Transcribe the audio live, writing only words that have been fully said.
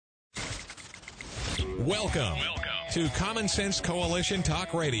Welcome to Common Sense Coalition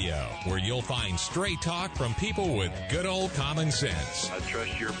Talk Radio, where you'll find straight talk from people with good old common sense. I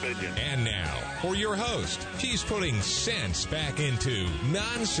trust your opinion. And now, for your host, she's putting sense back into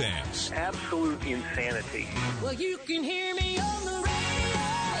nonsense. Absolute insanity. Well, you can hear me on the radio.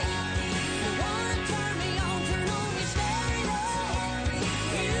 You want to turn me on me stereo.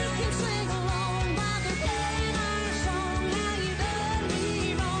 You can sing along while they're playing our song. How you done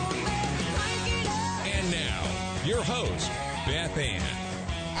me wrong, baby, crank it up. And now, your host, Beth Ann.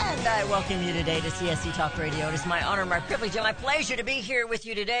 And I welcome you today to CSC Talk Radio. It is my honor, my privilege, and my pleasure to be here with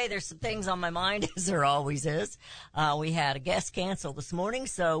you today. There's some things on my mind, as there always is. We had a guest cancel this morning,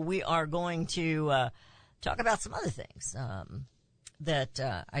 so we are going to talk about some other things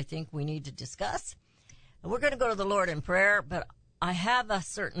that I think we need to discuss. We're going to go to the Lord in prayer, but I have a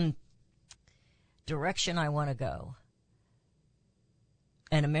certain direction I want to go.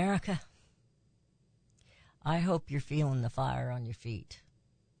 And America, I hope you're feeling the fire on your feet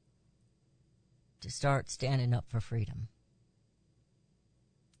to start standing up for freedom.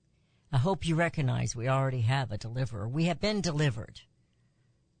 I hope you recognize we already have a deliverer. We have been delivered,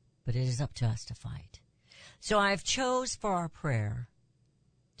 but it is up to us to fight. So I've chose for our prayer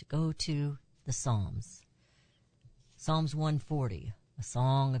to go to the Psalms. Psalms 140, a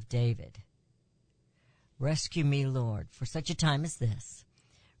song of David. Rescue me, Lord, for such a time as this.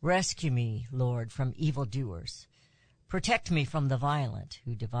 Rescue me, Lord, from evildoers. Protect me from the violent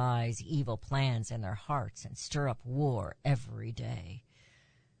who devise evil plans in their hearts and stir up war every day.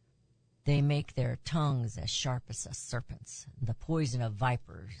 They make their tongues as sharp as a serpent's, and the poison of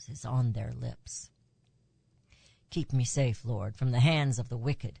vipers is on their lips. Keep me safe, Lord, from the hands of the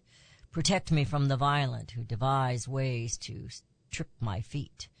wicked. Protect me from the violent who devise ways to trip my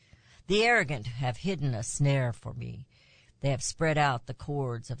feet. The arrogant have hidden a snare for me. They have spread out the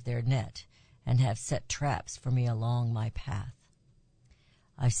cords of their net and have set traps for me along my path.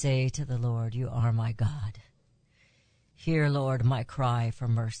 I say to the Lord, you are my God. Hear, Lord, my cry for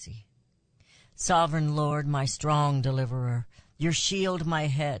mercy. Sovereign Lord, my strong deliverer, you shield my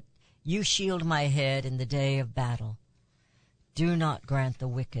head in the day of battle. Do not grant the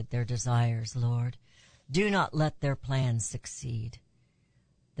wicked their desires, Lord. Do not let their plans succeed.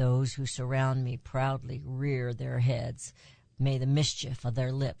 Those who surround me proudly rear their heads. May the mischief of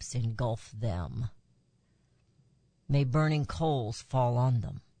their lips engulf them. May burning coals fall on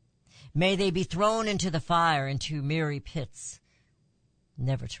them. May they be thrown into the fire, into miry pits,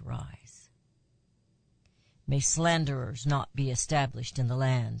 never to rise. May slanderers not be established in the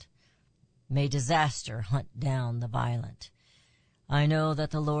land. May disaster hunt down the violent. I know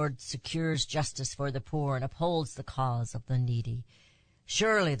that the Lord secures justice for the poor and upholds the cause of the needy.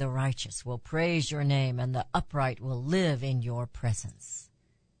 Surely the righteous will praise your name, and the upright will live in your presence.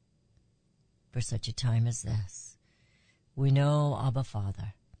 For such a time as this, we know, Abba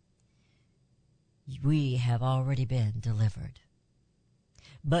Father, we have already been delivered.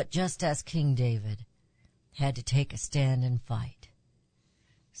 But just as King David had to take a stand and fight,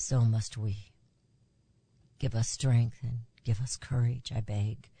 so must we. Give us strength and give us courage, I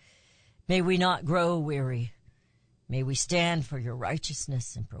beg. May we not grow weary. May we stand for your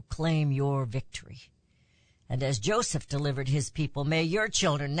righteousness and proclaim your victory. And as Joseph delivered his people, may your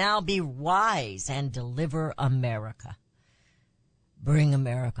children now be wise and deliver America. Bring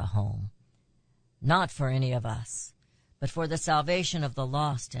America home, not for any of us, but for the salvation of the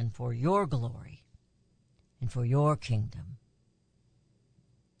lost and for your glory and for your kingdom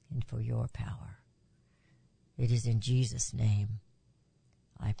and for your power. It is in Jesus' name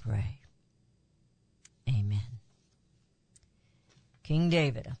I pray. Amen. King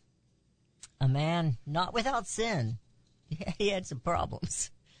David, a man not without sin. Yeah, he had some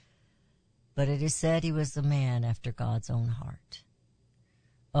problems. But it is said he was a man after God's own heart.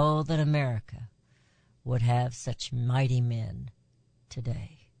 Oh, that America would have such mighty men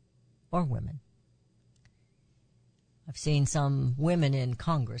today, or women. I've seen some women in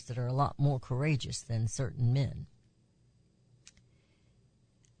Congress that are a lot more courageous than certain men.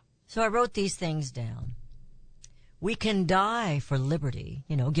 So I wrote these things down. We can die for liberty,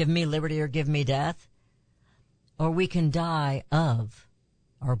 give me liberty or give me death. Or we can die of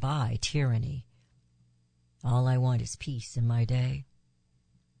or by tyranny. All I want is peace in my day.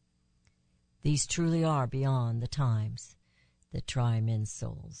 These truly are beyond the times that try men's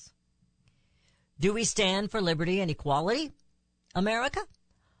souls. Do we stand for liberty and equality, America?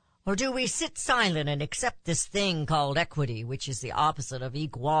 Or do we sit silent and accept this thing called equity, which is the opposite of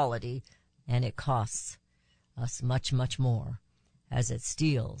equality, and it costs us much, much more, as it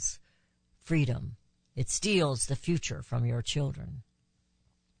steals freedom. It steals the future from your children.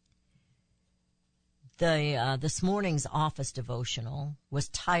 This morning's office devotional was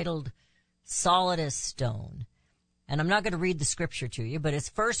titled Solid as Stone. And I'm not going to read the scripture to you, but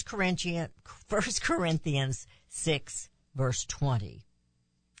it's 1 Corinthians 6, verse 20.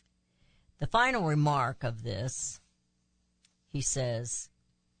 The final remark of this, he says,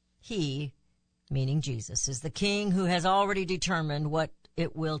 He, meaning Jesus, is the King who has already determined what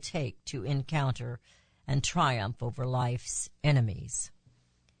it will take to encounter and triumph over life's enemies.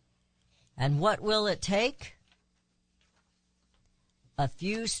 And what will it take? A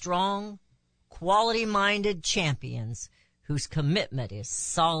few strong, quality-minded champions whose commitment is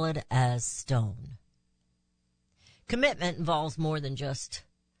solid as stone. Commitment involves more than just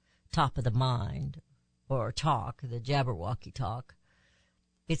top of the mind or talk, the Jabberwocky talk.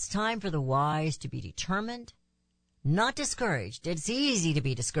 It's time for the wise to be determined, not discouraged. It's easy to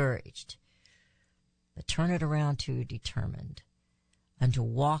be discouraged. But turn it around to determined and to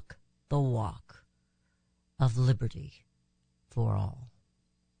walk the walk of liberty for all.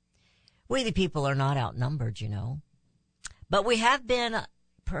 We the people are not outnumbered, you know, but we have been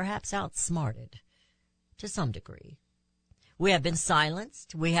perhaps outsmarted to some degree. We have been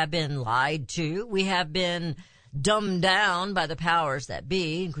silenced. We have been lied to. We have been dumbed down by the powers that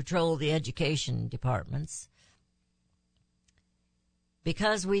be and control the education departments.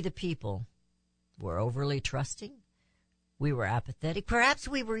 Because we the people were overly trusting, we were apathetic, perhaps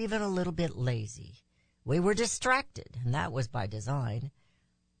we were even a little bit lazy. We were distracted, and that was by design.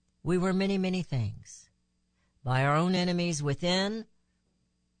 We were many, many things. By our own enemies within,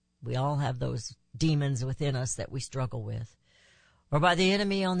 we all have those demons within us that we struggle with, or by the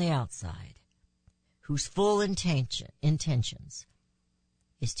enemy on the outside, whose full intentions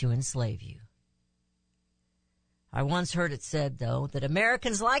is to enslave you. I once heard it said, though, that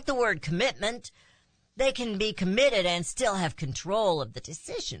Americans like the word commitment. They can be committed and still have control of the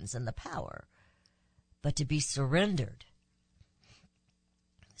decisions and the power. But to be surrendered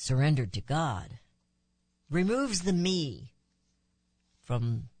to God, removes the me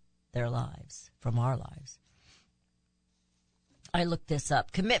from their lives, from our lives. I looked this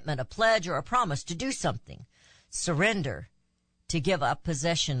up. Commitment, a pledge or a promise to do something. Surrender, to give up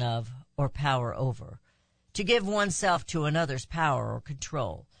possession of or power over. To give oneself to another's power or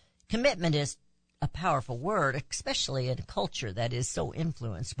control. Commitment is a powerful word, especially in a culture that is so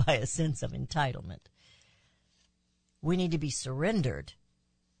influenced by a sense of entitlement. We need to be surrendered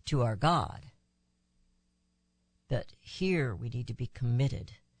to our God. But here we need to be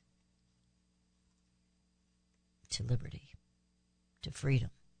committed to liberty, to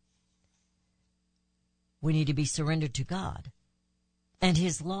freedom. We need to be surrendered to God and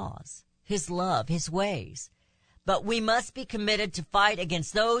His laws, His love, His ways. But we must be committed to fight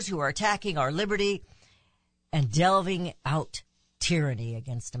against those who are attacking our liberty and delving out tyranny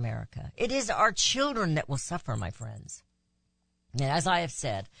against America. It is our children that will suffer, my friends. And as I have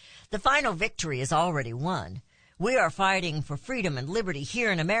said, the final victory is already won. We are fighting for freedom and liberty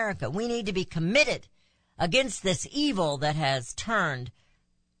here in America. We need to be committed against this evil that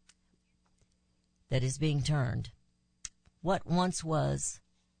is being turned what once was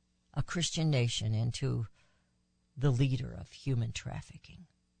a Christian nation into the leader of human trafficking.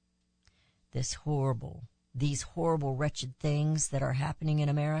 These horrible, wretched things that are happening in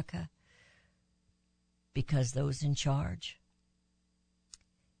America because those in charge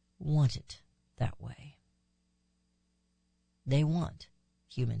want it that way. They want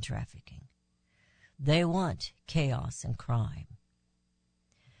human trafficking. They want chaos and crime.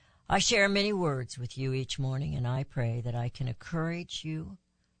 I share many words with you each morning, and I pray that I can encourage you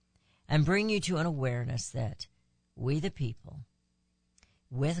and bring you to an awareness that we the people,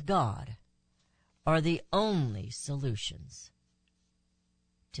 with God, are the only solutions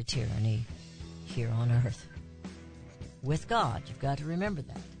to tyranny here on earth. With God, you've got to remember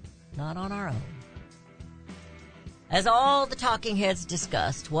that, not on our own. As all the talking heads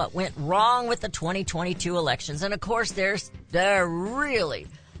discussed what went wrong with the 2022 elections, and of course they're really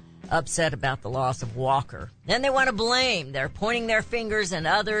upset about the loss of Walker. Then they want to blame. They're pointing their fingers at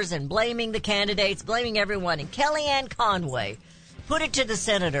others and blaming the candidates, blaming everyone. And Kellyanne Conway put it to the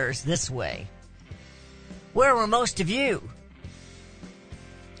senators this way. Where were most of you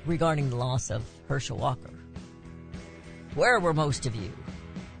regarding the loss of Herschel Walker? Where were most of you?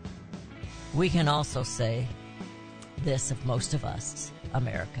 We can also say this of most of us,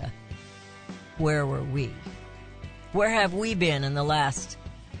 America. Where were we? Where have we been in the last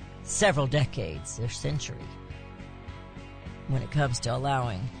several decades or century when it comes to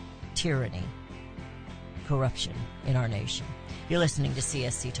allowing tyranny, corruption in our nation? You're listening to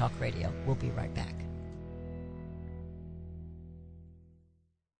CSC Talk Radio. We'll be right back.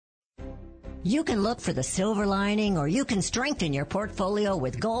 You can look for the silver lining, or you can strengthen your portfolio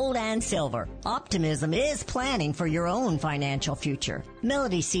with gold and silver. Optimism is planning for your own financial future.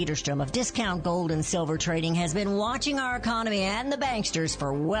 Melody Cedarstrom of Discount Gold and Silver Trading has been watching our economy and the banksters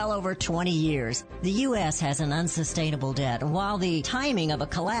for well over 20 years. The U.S. has an unsustainable debt, and while the timing of a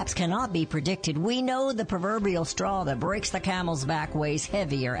collapse cannot be predicted, we know the proverbial straw that breaks the camel's back weighs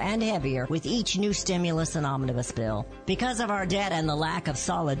heavier and heavier with each new stimulus and omnibus bill. Because of our debt and the lack of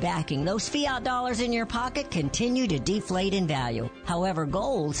solid backing, those fiat dollars in your pocket continue to deflate in value. However,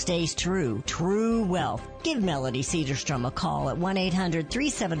 gold stays true wealth. Give Melody Cedarstrom a call at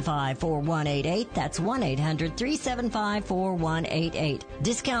 1-800-375-4188. That's 1-800-375-4188.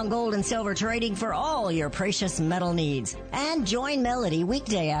 Discount Gold and Silver Trading for all your precious metal needs. And join Melody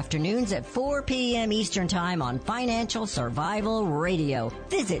weekday afternoons at 4 p.m. Eastern Time on Financial Survival Radio.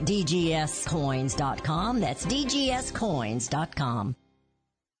 Visit dgscoins.com. That's dgscoins.com.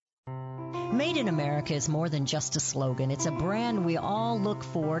 Made in America is more than just a slogan. It's a brand we all look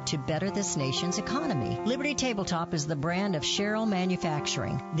for to better this nation's economy. Liberty Tabletop is the brand of Sherrill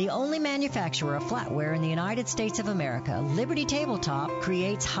Manufacturing, the only manufacturer of flatware in the United States of America. Liberty Tabletop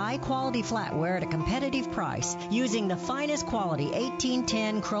creates high-quality flatware at a competitive price using the finest quality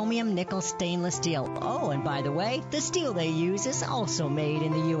 1810 chromium nickel stainless steel. Oh, and by the way, the steel they use is also made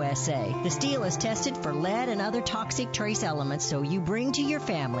in the USA. The steel is tested for lead and other toxic trace elements, so you bring to your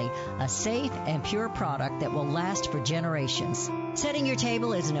family a safe and pure product that will last for generations. Setting your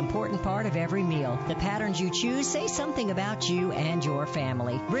table is an important part of every meal. The patterns you choose say something about you and your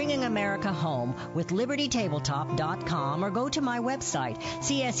family. Bringing America home with LibertyTabletop.com, or go to my website,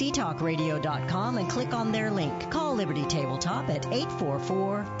 CSCTalkRadio.com, and click on their link. Call Liberty Tabletop at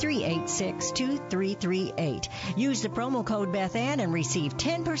 844-386-2338. Use the promo code Beth Ann and receive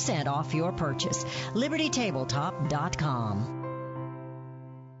 10% off your purchase. LibertyTabletop.com.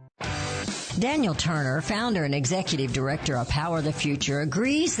 Daniel Turner, founder and executive director of Power the Future,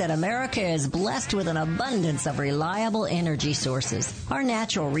 agrees that America is blessed with an abundance of reliable energy sources. Our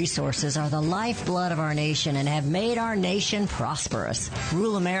natural resources are the lifeblood of our nation and have made our nation prosperous.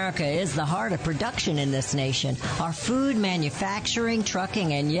 Rural America is the heart of production in this nation. Our food, manufacturing,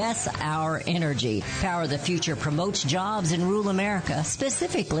 trucking, and yes, our energy. Power the Future promotes jobs in rural America,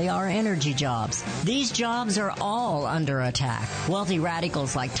 specifically our energy jobs. These jobs are all under attack. Wealthy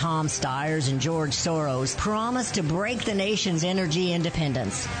radicals like Tom Stiers and George Soros promise to break the nation's energy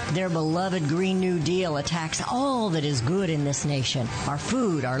independence. Their beloved Green New Deal attacks all that is good in this nation: our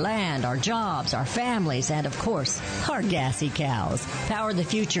food, our land, our jobs, our families, and of course, our gassy cows. Power the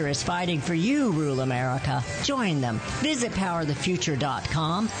Future is fighting for you, rural America. Join them. Visit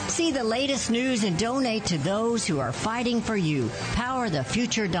PowerTheFuture.com. See the latest news and donate to those who are fighting for you.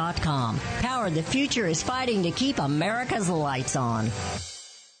 PowerTheFuture.com. Power the Future is fighting to keep America's lights on.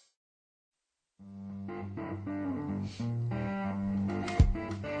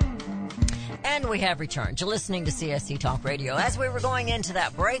 And we have returned to listening to CSC Talk Radio. As we were going into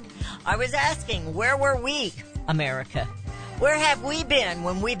that break, I was asking, where were we, America? Where have we been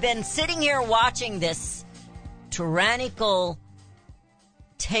when we've been sitting here watching this tyrannical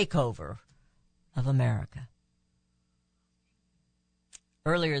takeover of America?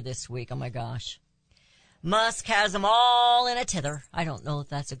 Earlier this week, oh my gosh, Musk has them all in a tither. I don't know if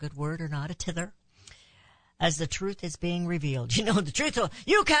that's a good word or not, a tither. As the truth is being revealed. You know, the truth,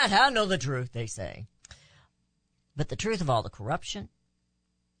 you can't handle the truth, they say. But the truth of all the corruption.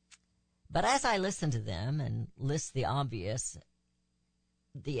 But as I listen to them and list the obvious,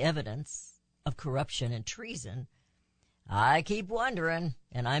 the evidence of corruption and treason, I keep wondering,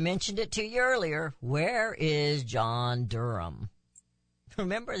 and I mentioned it to you earlier, where is John Durham?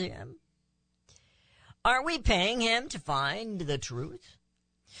 Remember him? Are we paying him to find the truth?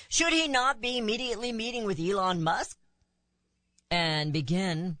 Should he not be immediately meeting with Elon Musk and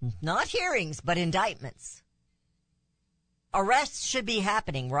begin not hearings, but indictments? Arrests should be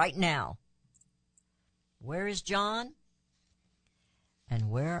happening right now. Where is John? And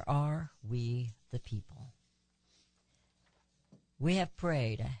where are we, the people? We have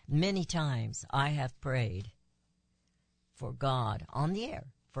prayed many times. I have prayed for God on the air,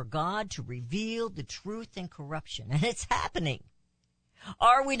 for God to reveal the truth and corruption, and it's happening.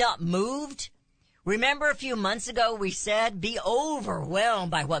 Are we not moved? Remember a few months ago we said, be overwhelmed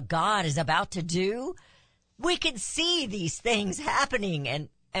by what God is about to do? We can see these things happening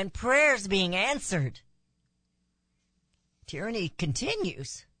and prayers being answered. Tyranny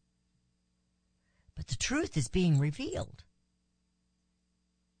continues, but the truth is being revealed.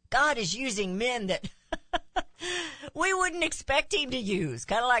 God is using men that we wouldn't expect him to use,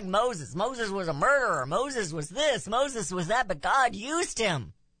 kind of like Moses. Moses was a murderer. Moses was this. Moses was that, but God used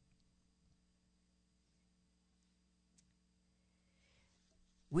him.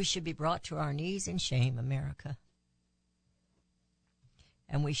 We should be brought to our knees in shame, America.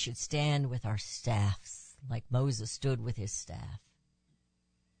 And we should stand with our staffs, like Moses stood with his staff,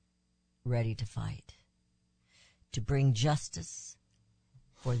 ready to fight, to bring justice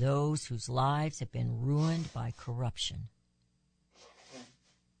for those whose lives have been ruined by corruption.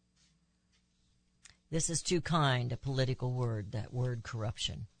 This is too kind a political word, that word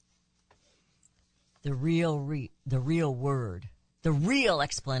corruption. The real word, the real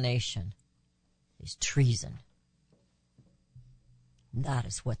explanation is treason. That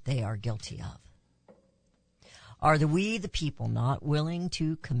is what they are guilty of. Are we, the people, not willing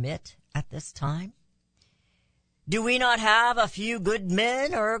to commit at this time? Do we not have a few good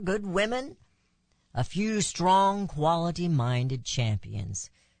men or good women? A few strong, quality-minded champions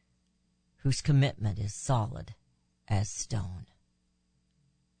whose commitment is solid as stone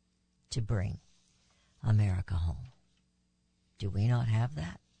to bring America home? Do we not have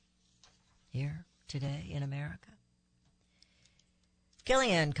that here today in America?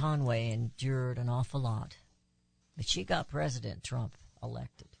 Kellyanne Conway endured an awful lot, but she got President Trump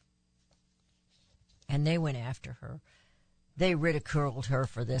elected. And they went after her. They ridiculed her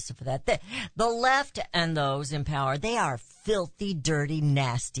for this and for that. The left and those in power, they are filthy, dirty,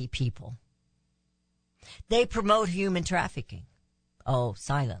 nasty people. They promote human trafficking. Oh,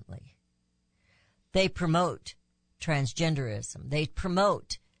 silently. They promote transgenderism. They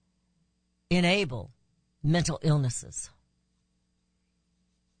enable mental illnesses.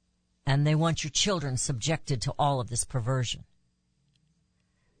 And they want your children subjected to all of this perversion.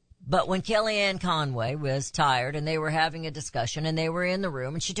 But when Kellyanne Conway was tired and they were having a discussion and they were in the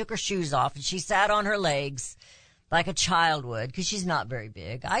room and she took her shoes off and she sat on her legs like a child would, because she's not very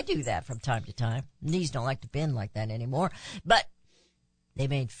big. I do that from time to time. Knees don't like to bend like that anymore. But they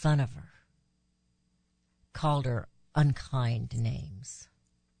made fun of her, called her unkind names.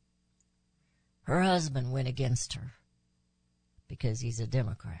 Her husband went against her because he's a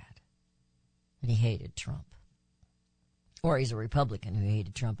Democrat and he hated Trump. Or he's a Republican who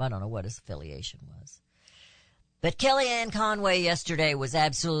hated Trump. I don't know what his affiliation was. But Kellyanne Conway yesterday was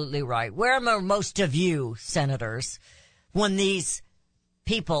absolutely right. Where are most of you, senators, when these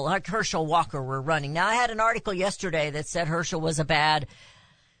people like Herschel Walker were running? Now, I had an article yesterday that said Herschel was a bad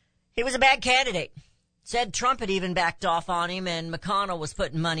candidate. Said Trump had even backed off on him and McConnell was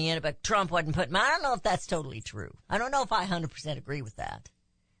putting money in it, but Trump wasn't putting money. I don't know if that's totally true. I don't know if I 100% agree with that.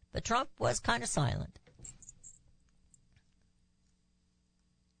 But Trump was kind of silent.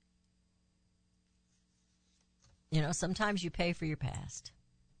 You know, sometimes you pay for your past.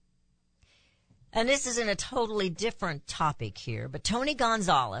 And this isn't a totally different topic here, but Tony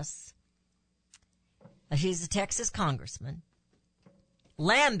Gonzalez, he's a Texas congressman,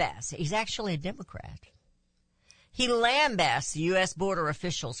 lambasts, he's actually a Democrat. He lambasts the U.S. border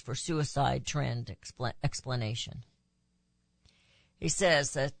officials for suicide trend explanation. He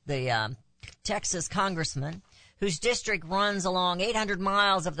says that the Texas congressman, whose district runs along 800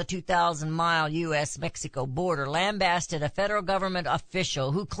 miles of the 2,000-mile U.S.-Mexico border, lambasted a federal government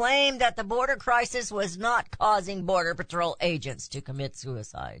official who claimed that the border crisis was not causing Border Patrol agents to commit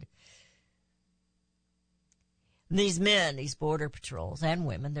suicide. These men, these Border Patrols, and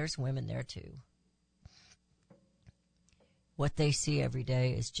women, there's women there too, what they see every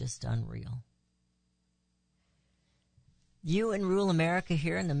day is just unreal. You in rural America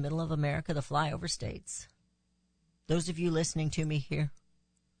here in the middle of America, the flyover states, those of you listening to me here,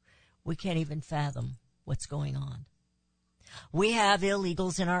 we can't even fathom what's going on. We have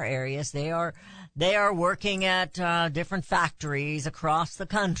illegals in our areas. They are working at different factories across the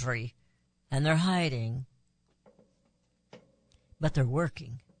country, and they're hiding. But they're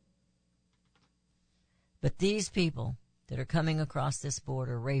working. But these people that are coming across this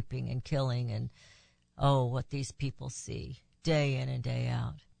border, raping and killing, and oh, what these people see day in and day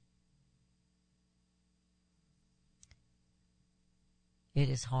out. It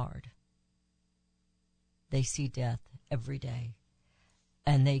is hard. They see death every day,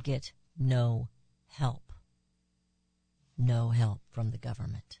 and they get no help. No help from the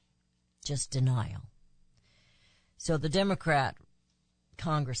government. Just denial. So the Democrat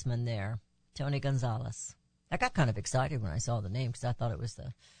congressman there, Tony Gonzalez, I got kind of excited when I saw the name because I thought it was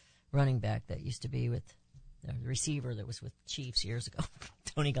the running back that used to be with the receiver that was with Chiefs years ago,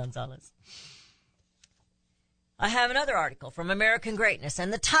 Tony Gonzalez. I have another article from American Greatness,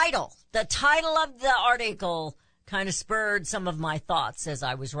 and the title of the article kind of spurred some of my thoughts as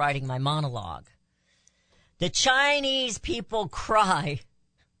I was writing my monologue. The Chinese people cry,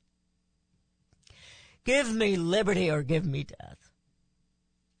 "Give me liberty or give me death."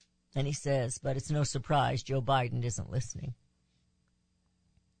 And he says, but it's no surprise Joe Biden isn't listening.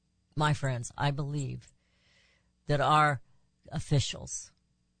 my friends, I believe that our officials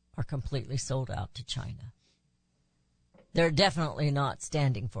are completely sold out to China. They're definitely not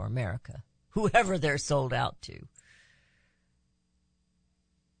standing for America, whoever they're sold out to.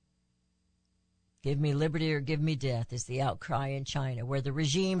 Give me liberty or give me death is the outcry in China, where the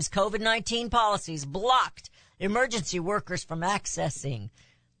regime's COVID-19 policies blocked emergency workers from accessing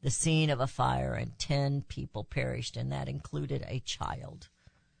the scene of a fire, and 10 people perished, and that included a child.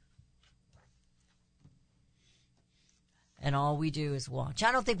 And all we do is watch.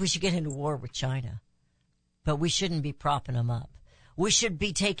 I don't think we should get into war with China, but we shouldn't be propping them up. We should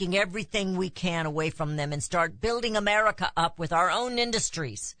be taking everything we can away from them and start building America up with our own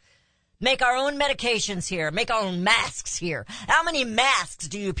industries. Make our own medications here. Make our own masks here. How many masks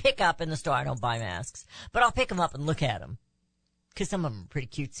do you pick up in the store? I don't buy masks, but I'll pick them up and look at them, because some of them are pretty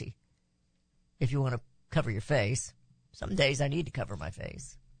cutesy. If you want to cover your face. Some days I need to cover my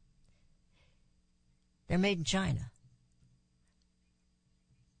face. They're made in China.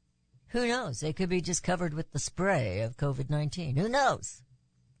 Who knows? They could be just covered with the spray of COVID-19. Who knows?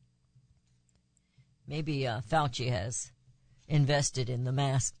 Maybe Fauci has invested in the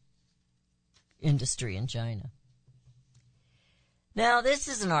mask industry in China. Now, this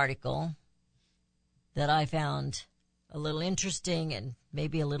is an article that I found a little interesting and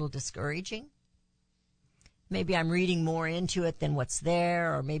maybe a little discouraging. Maybe I'm reading more into it than what's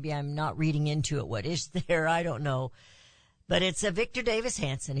there, or maybe I'm not reading into it what is there. I don't know. But it's a Victor Davis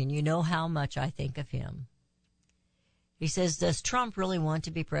Hanson, and you know how much I think of him. He says, does Trump really want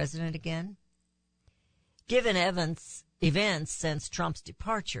to be president again? Given events since Trump's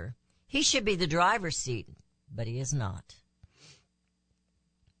departure, he should be the driver's seat, but he is not.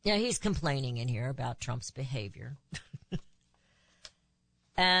 Yeah, he's complaining in here about Trump's behavior.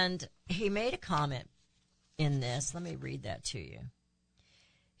 And he made a comment in this. Let me read that to you.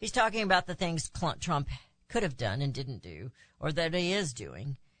 He's talking about the things Trump could have done and didn't do, or that he is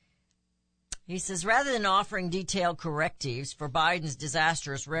doing. He says, rather than offering detailed correctives for Biden's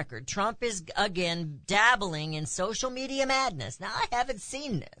disastrous record, Trump is again dabbling in social media madness. Now, I haven't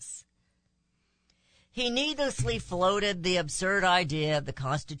seen this. He needlessly floated the absurd idea of the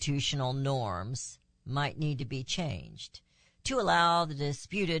constitutional norms might need to be changed to allow the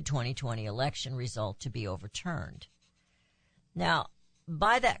disputed 2020 election result to be overturned. Now,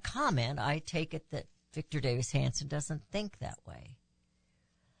 by that comment, I take it that Victor Davis Hanson doesn't think that way.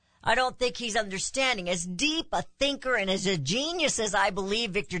 I don't think he's understanding. As deep a thinker and as a genius as I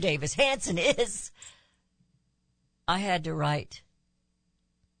believe Victor Davis Hanson is, I had to write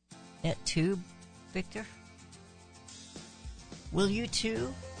at too, Victor. Will you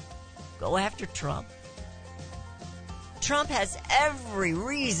too go after Trump? Trump has every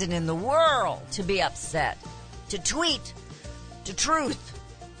reason in the world to be upset, to tweet, to truth,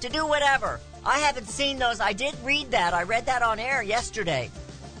 to do whatever. I haven't seen those. I did read that. I read that on air yesterday.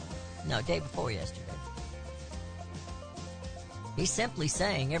 No, day before yesterday. He's simply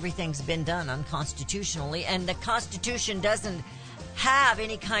saying everything's been done unconstitutionally, and the Constitution doesn't have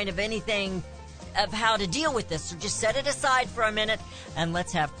any kind of anything of how to deal with this. So just set it aside for a minute and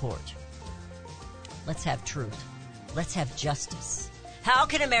let's have court. Let's have truth. Let's have justice. How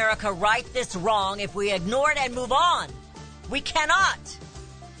can America right this wrong if we ignore it and move on? We cannot.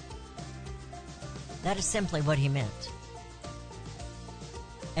 That is simply what he meant.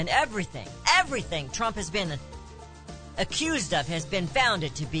 And everything Trump has been accused of has been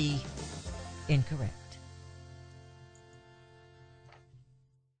founded to be incorrect.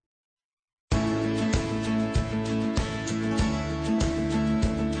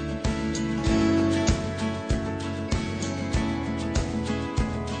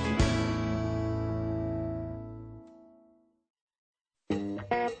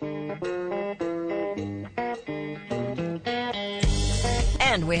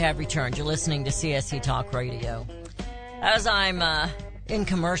 And we have returned. You're listening to CSC Talk Radio. As I'm in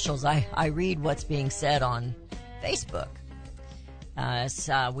commercials, I read what's being said on Facebook.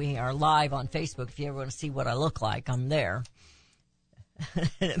 We are live on Facebook. If you ever want to see what I look like, I'm there.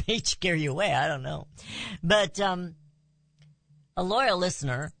 It may scare you away. I don't know. But a loyal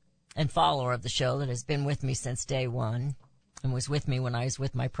listener and follower of the show that has been with me since day one and was with me when I was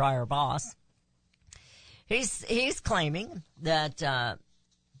with my prior boss, he's claiming that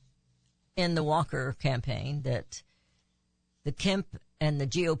in the Walker campaign that the Kemp and the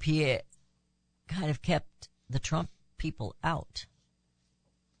GOP kind of kept the Trump people out.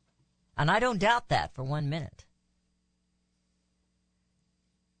 And I don't doubt that for 1 minute.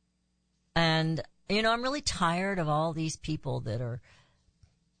 And, you know, I'm really tired of all these people that are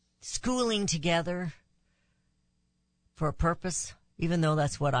schooling together for a purpose. even though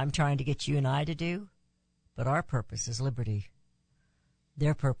that's what I'm trying to get you and I to do. But our purpose is liberty.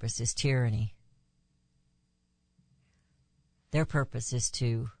 Their purpose is tyranny. Their purpose is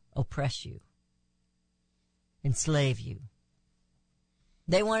to oppress you, enslave you.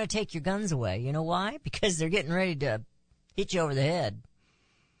 They want to take your guns away. You know why? Because they're getting ready to hit you over the head.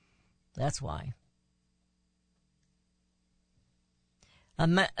 That's why.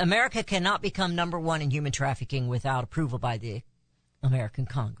 America cannot become number one in human trafficking without approval by the American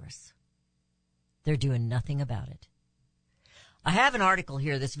Congress. They're doing nothing about it. I have an article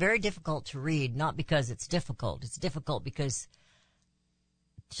here that's very difficult to read, not because it's difficult. It's difficult because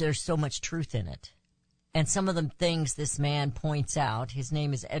there's so much truth in it. And some of the things this man points out, his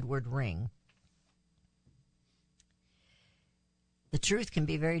name is Edward Ring. The truth can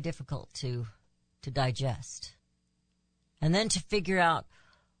be very difficult to digest. And then to figure out,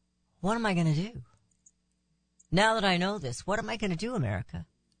 what am I going to do? Now that I know this, what am I going to do, America?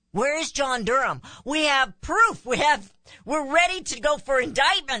 Where is John Durham? We have proof. We're ready to go for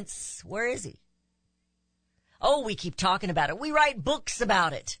indictments. Where is he? Oh, we keep talking about it. We write books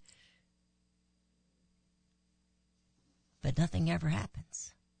about it. But nothing ever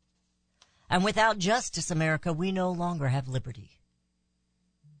happens. And without justice, America, we no longer have liberty.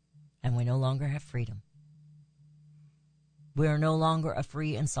 And we no longer have freedom. We are no longer a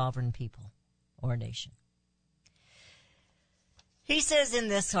free and sovereign people or nation. He says in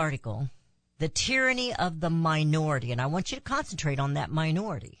this article, the tyranny of the minority, and I want you to concentrate on that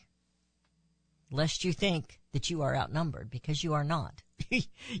minority, lest you think that you are outnumbered, because you are not.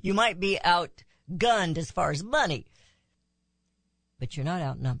 You might be outgunned as far as money, but you're not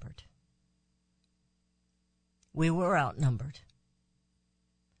outnumbered. We were outnumbered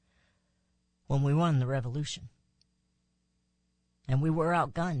when we won the revolution. And we were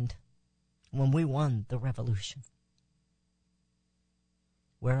outgunned when we won the revolution.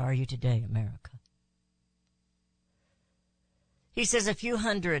 Where are you today, America? He says a few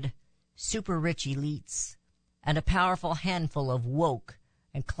hundred super rich elites and a powerful handful of woke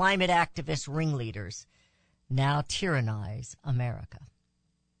and climate activist ringleaders now tyrannize America.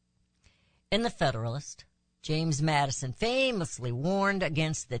 In The Federalist, James Madison famously warned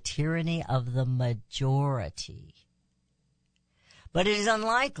against the tyranny of the majority. But it is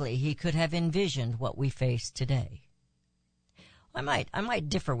unlikely he could have envisioned what we face today. I might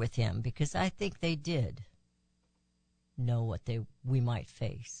differ with him, because I think they did know what we might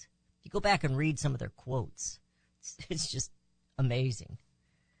face. You go back and read some of their quotes. It's just amazing.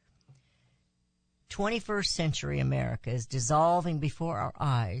 21st century America is dissolving before our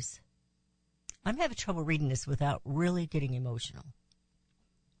eyes. I'm having trouble reading this without really getting emotional.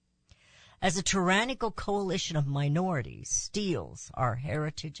 As a tyrannical coalition of minorities steals our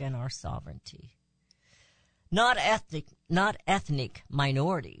heritage and our sovereignty. Not ethnic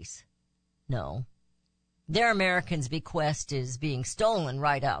minorities. No. Their Americans' bequest is being stolen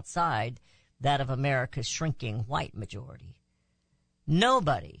right outside that of America's shrinking white majority.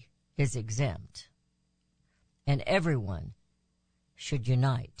 Nobody is exempt. And everyone should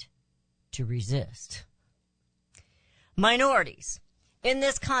unite to resist. Minorities, in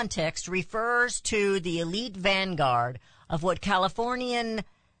this context, refers to the elite vanguard of what Californian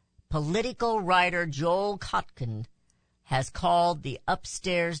political writer Joel Kotkin has called the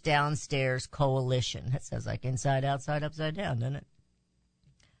upstairs-downstairs coalition. That sounds like inside, outside, upside down, doesn't it?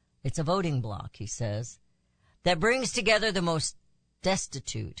 It's a voting bloc, he says, that brings together the most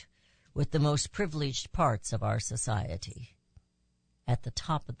destitute with the most privileged parts of our society. At the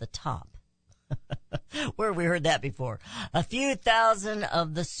top of the top. Where have we heard that before? A few thousand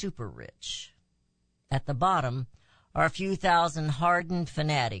of the super rich. At the bottom are a few thousand hardened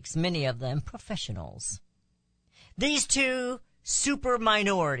fanatics, many of them professionals. These two super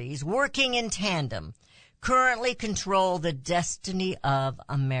minorities, working in tandem, currently control the destiny of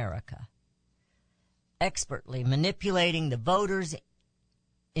America, expertly manipulating the voters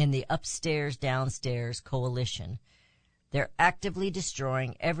in the upstairs-downstairs coalition. They're actively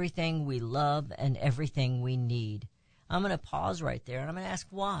destroying everything we love and everything we need. I'm going to pause right there, and I'm going to ask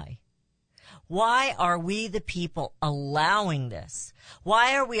why. Why are we the people allowing this?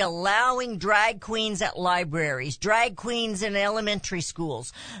 Why are we allowing drag queens at libraries, drag queens in elementary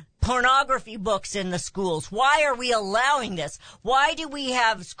schools, pornography books in the schools? Why are we allowing this? Why do we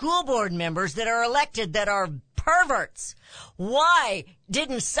have school board members that are elected that are perverts? Why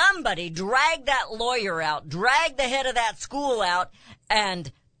didn't somebody drag that lawyer out, drag the head of that school out,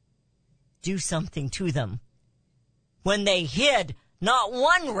 and do something to them when they hid not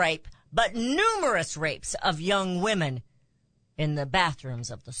one rape, but numerous rapes of young women in the bathrooms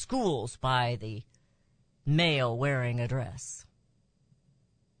of the schools by the male wearing a dress?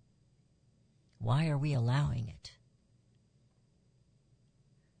 Why are we allowing it?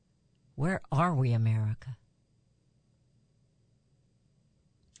 Where are we, America?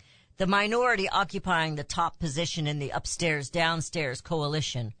 The minority occupying the top position in the upstairs-downstairs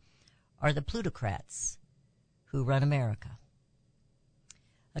coalition are the plutocrats who run America.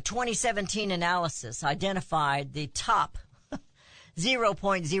 A 2017 analysis identified the top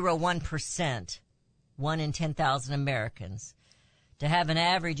 0.01%, 1 in 10,000 Americans, to have an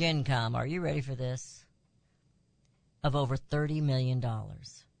average income, are you ready for this, of over $30 million.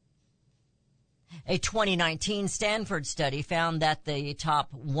 A 2019 Stanford study found that the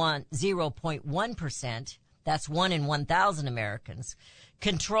top 0.1%, that's 1 in 1,000 Americans,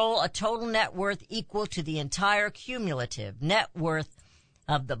 control a total net worth equal to the entire cumulative net worth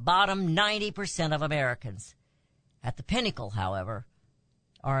of the bottom 90% of Americans. At the pinnacle, however,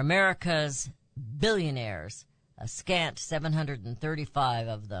 are America's billionaires, a scant 735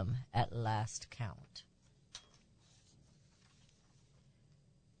 of them at last count.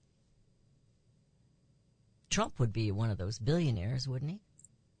 Trump would be one of those billionaires, wouldn't he?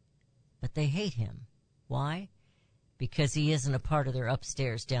 But they hate him. Why? Because he isn't a part of their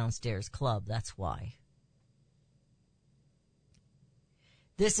upstairs-downstairs club, that's why.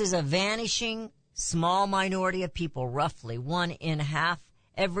 This is a vanishing small minority of people, roughly 1 in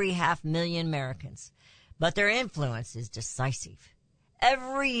every 500,000 Americans. But their influence is decisive.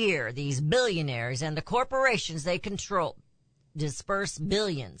 Every year, these billionaires and the corporations they control disperse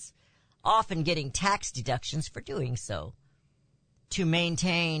billions, often getting tax deductions for doing so, to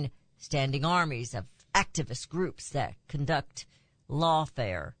maintain standing armies of activist groups that conduct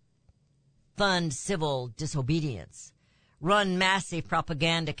lawfare, fund civil disobedience, run massive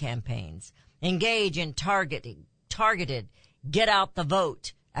propaganda campaigns, engage in targeted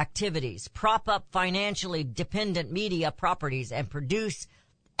get-out-the-vote activities, prop up financially dependent media properties, and produce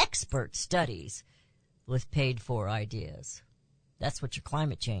expert studies with paid-for ideas. That's what your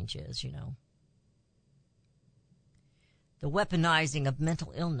climate change is, you know. The weaponizing of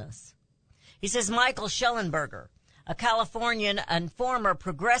mental illness. He says Michael Schellenberger, a Californian and former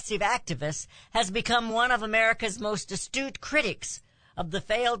progressive activist, has become one of America's most astute critics of the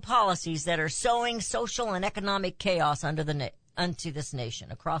failed policies that are sowing social and economic chaos unto this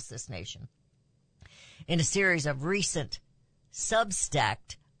nation, across this nation. In a series of recent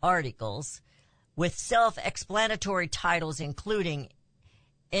Substack articles with self-explanatory titles including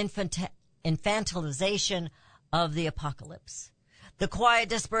Infantilization of the Apocalypse, The Quiet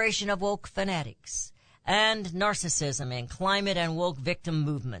Desperation of Woke Fanatics, and Narcissism in Climate and Woke Victim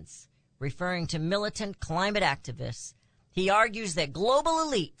Movements, referring to militant climate activists, he argues that global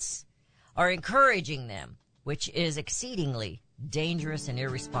elites are encouraging them, which is exceedingly dangerous and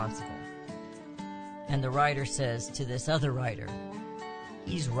irresponsible. And the writer says to this other writer,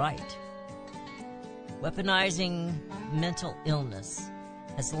 he's right. Weaponizing mental illness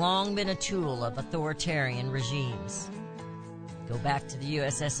has long been a tool of authoritarian regimes. Go back to the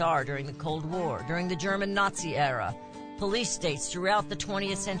USSR during the Cold War, during the German Nazi era, police states throughout the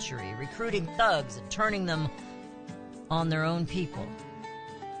 20th century, recruiting thugs and turning them on their own people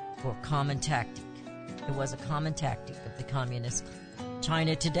for common tactic. It was a common tactic of the communist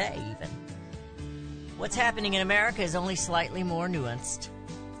China today, even. What's happening in America is only slightly more nuanced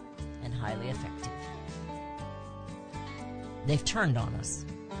and highly effective. They've turned on us.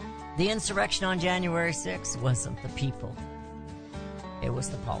 The insurrection on January 6th wasn't the people. It was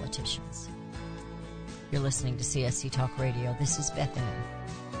the politicians. You're listening to CSC Talk Radio. This is Beth Ann,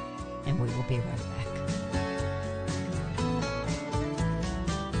 and we will be right back.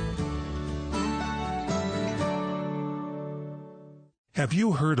 Have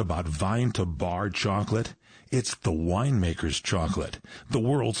you heard about Vine to Bar chocolate? It's the winemaker's chocolate, the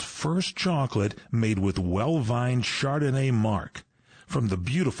world's first chocolate made with well-vined Chardonnay marc from the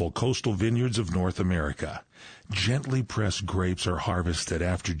beautiful coastal vineyards of North America. Gently pressed grapes are harvested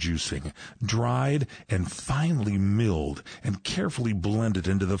after juicing, dried and finely milled and carefully blended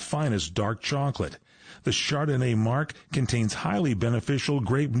into the finest dark chocolate. The Chardonnay marc contains highly beneficial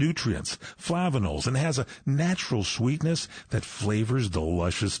grape nutrients, flavonols, and has a natural sweetness that flavors the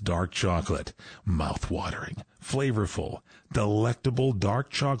luscious dark chocolate. Mouth-watering, flavorful, delectable dark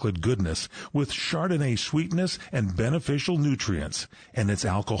chocolate goodness with Chardonnay sweetness and beneficial nutrients. And it's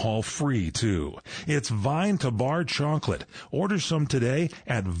alcohol-free, too. It's Vine to Bar chocolate. Order some today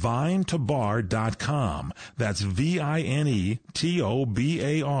at vinetobar.com. That's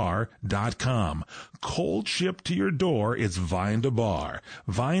VINETOBAR.com. Cold shipped to your door, it's Vine to Bar.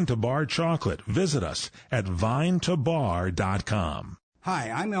 Vine to Bar chocolate. Visit us at vinetobar.com.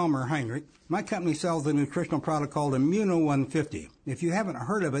 Hi, I'm Elmer Heinrich. My company sells a nutritional product called Immuno 150. If you haven't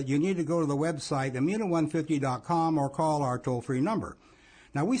heard of it, you need to go to the website immuno150.com or call our toll-free number.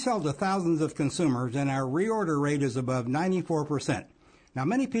 Now, we sell to thousands of consumers, and our reorder rate is above 94%. Now,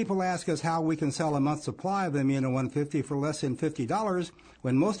 many people ask us how we can sell a month's supply of Immuno 150 for less than $50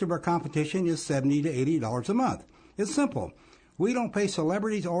 when most of our competition is $70 to $80 a month. It's simple. We don't pay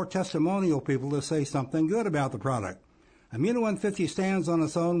celebrities or testimonial people to say something good about the product. Immuno 150 stands on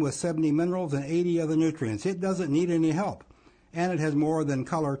its own with 70 minerals and 80 other nutrients. It doesn't need any help. And it has more than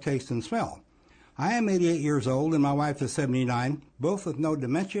color, taste, and smell. I am 88 years old and my wife is 79, both with no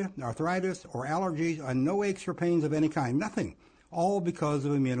dementia, arthritis, or allergies, and no aches or pains of any kind. Nothing. All because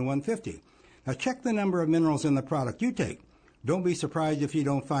of Immuno 150. Now check the number of minerals in the product you take. Don't be surprised if you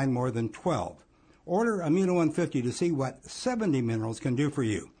don't find more than 12. Order Immuno 150 to see what 70 minerals can do for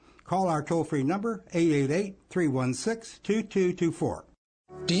you. Call our toll-free number, 888-316-2224.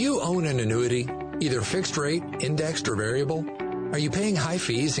 Do you own an annuity, either fixed rate, indexed, or variable? Are you paying high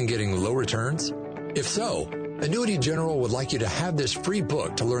fees and getting low returns? If so, Annuity General would like you to have this free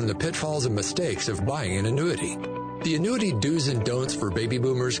book to learn the pitfalls and mistakes of buying an annuity. The Annuity Do's and Don'ts for Baby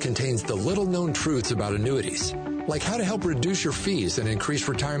Boomers contains the little-known truths about annuities, like how to help reduce your fees and increase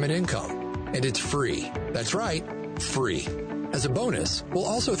retirement income. And it's free. That's right, free. As a bonus, we'll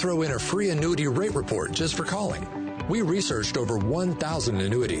also throw in a free annuity rate report just for calling. We researched over 1,000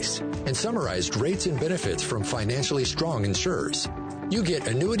 annuities and summarized rates and benefits from financially strong insurers. You get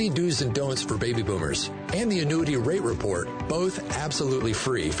Annuity Do's and Don'ts for Baby Boomers and the Annuity Rate Report, both absolutely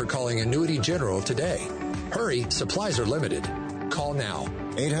free for calling Annuity General today. Hurry, supplies are limited. Call now.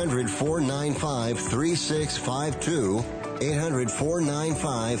 800-495-3652.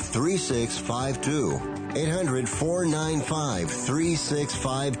 800-495-3652.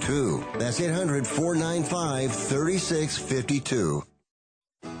 800-495-3652. That's 800-495-3652.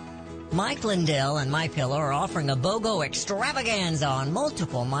 Mike Lindell and MyPillow are offering a BOGO extravaganza on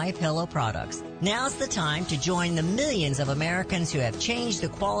multiple MyPillow products. Now's the time to join the millions of Americans who have changed the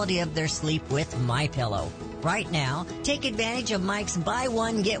quality of their sleep with MyPillow. Right now, take advantage of Mike's buy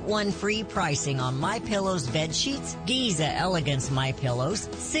one, get one free pricing on MyPillow's bed sheets, Giza Elegance MyPillows,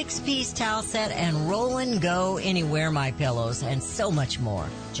 6-piece towel set, and Roll and Go Anywhere MyPillows, and so much more.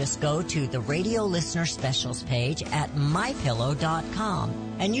 Just go to the radio listener specials page at MyPillow.com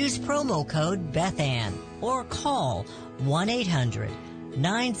and use promo code Beth Ann or call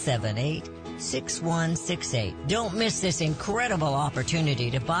 1-800-978-6168. Don't miss this incredible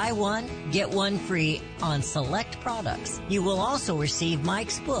opportunity to buy one, get one free on select products. You will also receive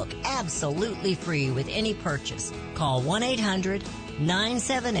Mike's book absolutely free with any purchase. Call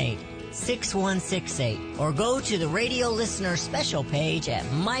 1-800-978-6168 or go to the radio listener special page at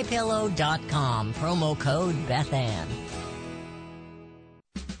MyPillow.com. Promo code Beth Ann.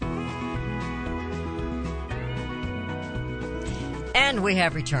 And we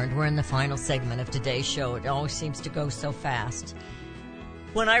have returned. We're in the final segment of today's show. It always seems to go so fast.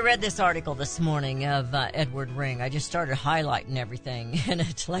 When I read this article this morning of Edward Ring, I just started highlighting everything in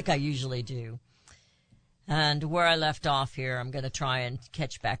it like I usually do. And where I left off here, I'm going to try and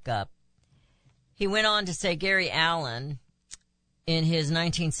catch back up. He went on to say Gary Allen, in his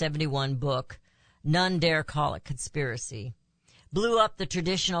 1971 book, None Dare Call It Conspiracy, blew up the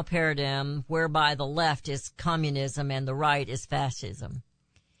traditional paradigm whereby the left is communism and the right is fascism.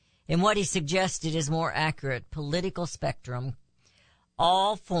 In what he suggested is more accurate political spectrum,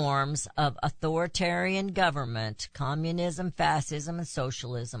 all forms of authoritarian government, communism, fascism, and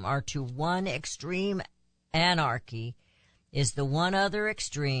socialism, are to one extreme. Anarchy is to the one other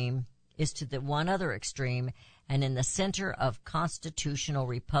extreme, and in the center of constitutional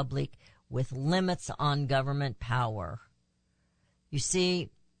republic with limits on government power. You see,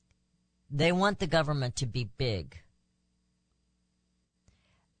 they want the government to be big.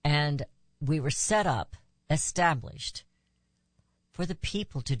 And we were set up, established, for the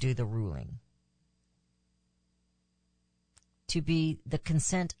people to do the ruling, to be the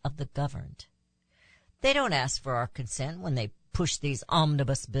consent of the governed. They don't ask for our consent when they push these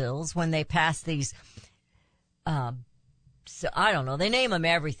omnibus bills, when they pass these, I don't know, they name them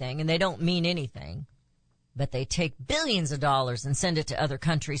everything and they don't mean anything. But they take billions of dollars and send it to other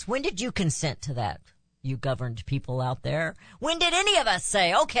countries. When did you consent to that, you governed people out there? When did any of us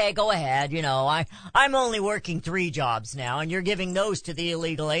say, okay, go ahead, I'm only working 3 jobs now, and you're giving those to the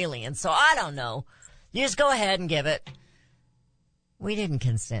illegal aliens, so I don't know. You just go ahead and give it. We didn't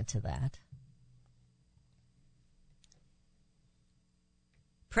consent to that.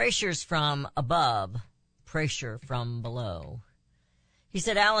 Pressures from above, pressure from below. He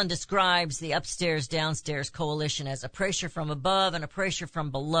said Allen describes the upstairs-downstairs coalition as a pressure from above and a pressure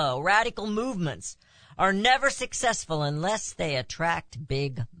from below. Radical movements are never successful unless they attract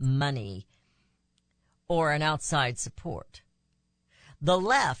big money or an outside support. The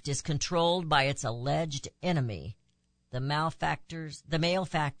left is controlled by its alleged enemy, the malefactors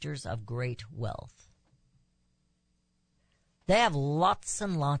of great wealth. They have lots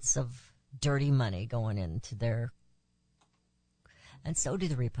and lots of dirty money going into their, and so do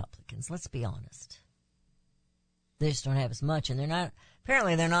the Republicans, let's be honest. They just don't have as much, and they're not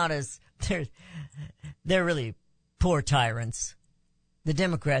they're really poor tyrants. The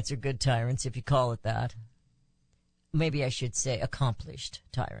Democrats are good tyrants, if you call it that. Maybe I should say accomplished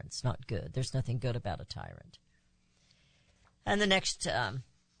tyrants, not good. There's nothing good about a tyrant. And the next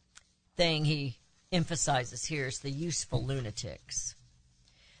thing he emphasizes here is the useful lunatics.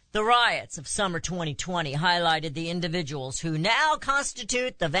 The riots of summer 2020 highlighted the individuals who now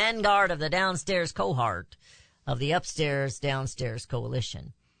constitute the vanguard of the downstairs cohort of the upstairs-downstairs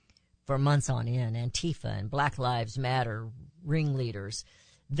coalition. For months on end, Antifa and Black Lives Matter ringleaders,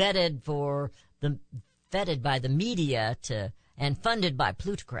 vetted by the media and funded by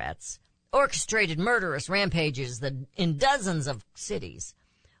plutocrats, orchestrated murderous rampages in dozens of cities.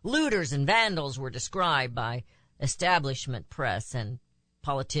 Looters and vandals were described by establishment press and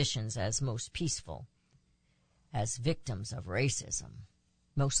politicians as most peaceful, as victims of racism,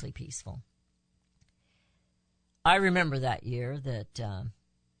 mostly peaceful. I remember that year that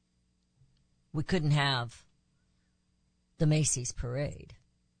we couldn't have the Macy's parade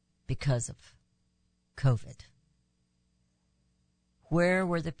because of COVID. Where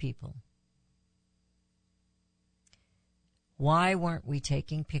were the people? Why weren't we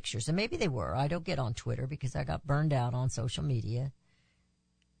taking pictures? And maybe they were. I don't get on Twitter because I got burned out on social media.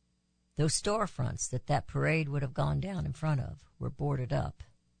 Those storefronts that parade would have gone down in front of were boarded up.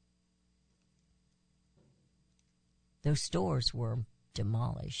 Those stores were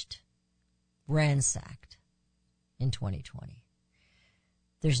demolished, ransacked in 2020.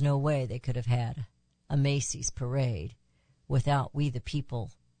 There's no way they could have had a Macy's parade without we the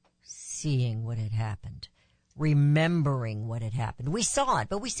people seeing what had happened, remembering what had happened. We saw it,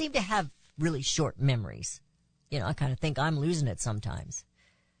 but we seem to have really short memories. You know, I kind of think I'm losing it sometimes.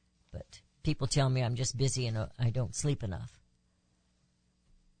 But people tell me I'm just busy and I don't sleep enough.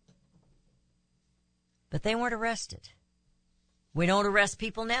 But they weren't arrested. We don't arrest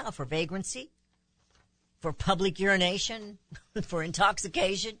people now for vagrancy, for public urination, for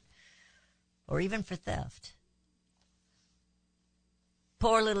intoxication, or even for theft.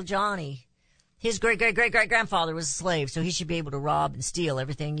 Poor little Johnny. His great-great-great-great-grandfather was a slave, so he should be able to rob and steal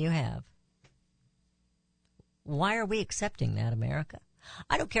everything you have. Why are we accepting that, America?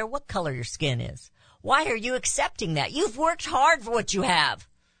 I don't care what color your skin is. Why are you accepting that? You've worked hard for what you have.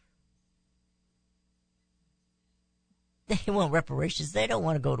 They want reparations. They don't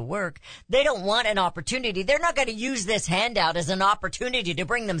want to go to work. They don't want an opportunity. They're not going to use this handout as an opportunity to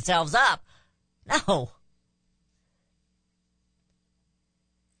bring themselves up. No.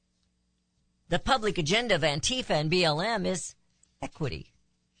 The public agenda of Antifa and BLM is equity.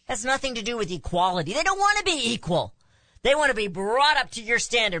 It has nothing to do with equality. They don't want to be equal. They want to be brought up to your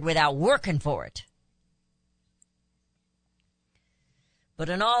standard without working for it. But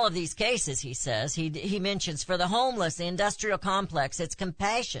in all of these cases, he says, he mentions for the homeless, the industrial complex, it's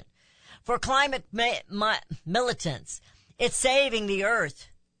compassion. For climate militants, it's saving the earth.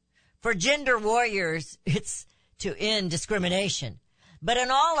 For gender warriors, it's to end discrimination. But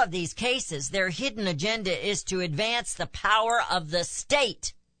in all of these cases, their hidden agenda is to advance the power of the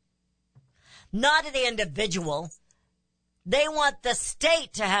state, not the individual. They want the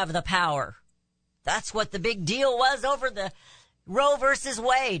state to have the power. That's what the big deal was over the Roe versus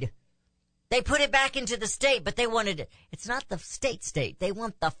Wade. They put it back into the state, but they wanted it. It's not the state. They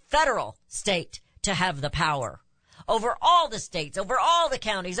want the federal state to have the power over all the states, over all the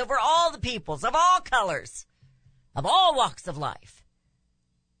counties, over all the peoples of all colors, of all walks of life.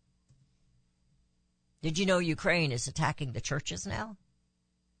 Did you know Ukraine is attacking the churches now?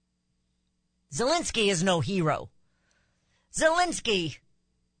 Zelensky is no hero. Zelensky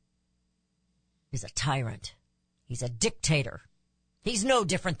is a tyrant. He's a dictator. He's no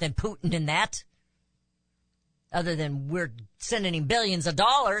different than Putin in that. Other than we're sending him billions of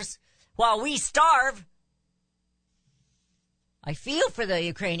dollars while we starve. I feel for the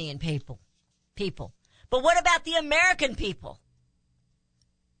Ukrainian people. But what about the American people?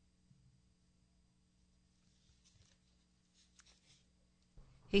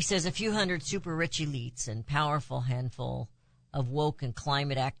 He says a few hundred super rich elites and powerful handful of woke and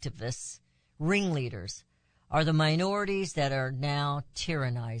climate activists, ringleaders, are the minorities that are now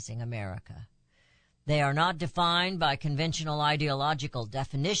tyrannizing America. They are not defined by conventional ideological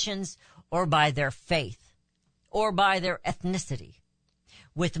definitions or by their faith or by their ethnicity.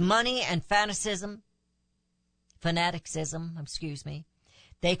 With money and fanaticism,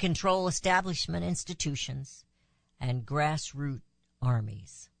 they control establishment institutions and grassroots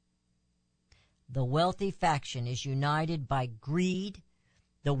armies. The wealthy faction is united by greed,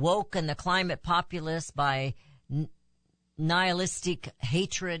 the woke and the climate populists by nihilistic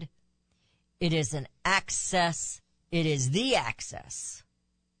hatred. It is the access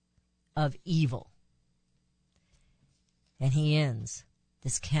of evil. And he ends,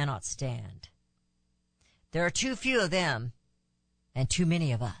 this cannot stand. There are too few of them and too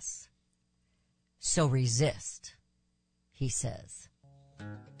many of us. So resist, he says.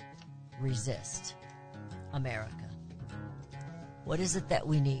 Resist, America. What is it that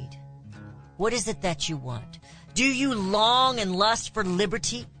we need? What is it that you want? Do you long and lust for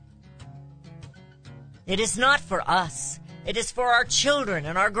liberty? It is not for us. It is for our children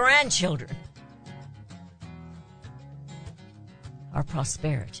and our grandchildren. Our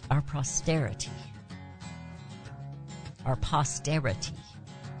posterity.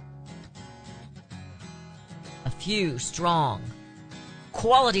 A few strong,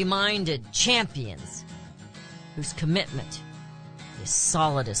 quality-minded champions whose commitment is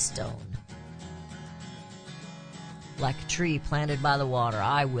solid as stone. Like a tree planted by the water,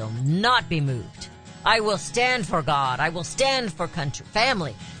 I will not be moved. I will stand for God. I will stand for country,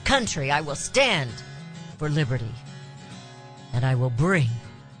 family, country. I will stand for liberty. And I will bring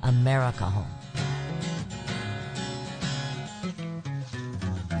America home.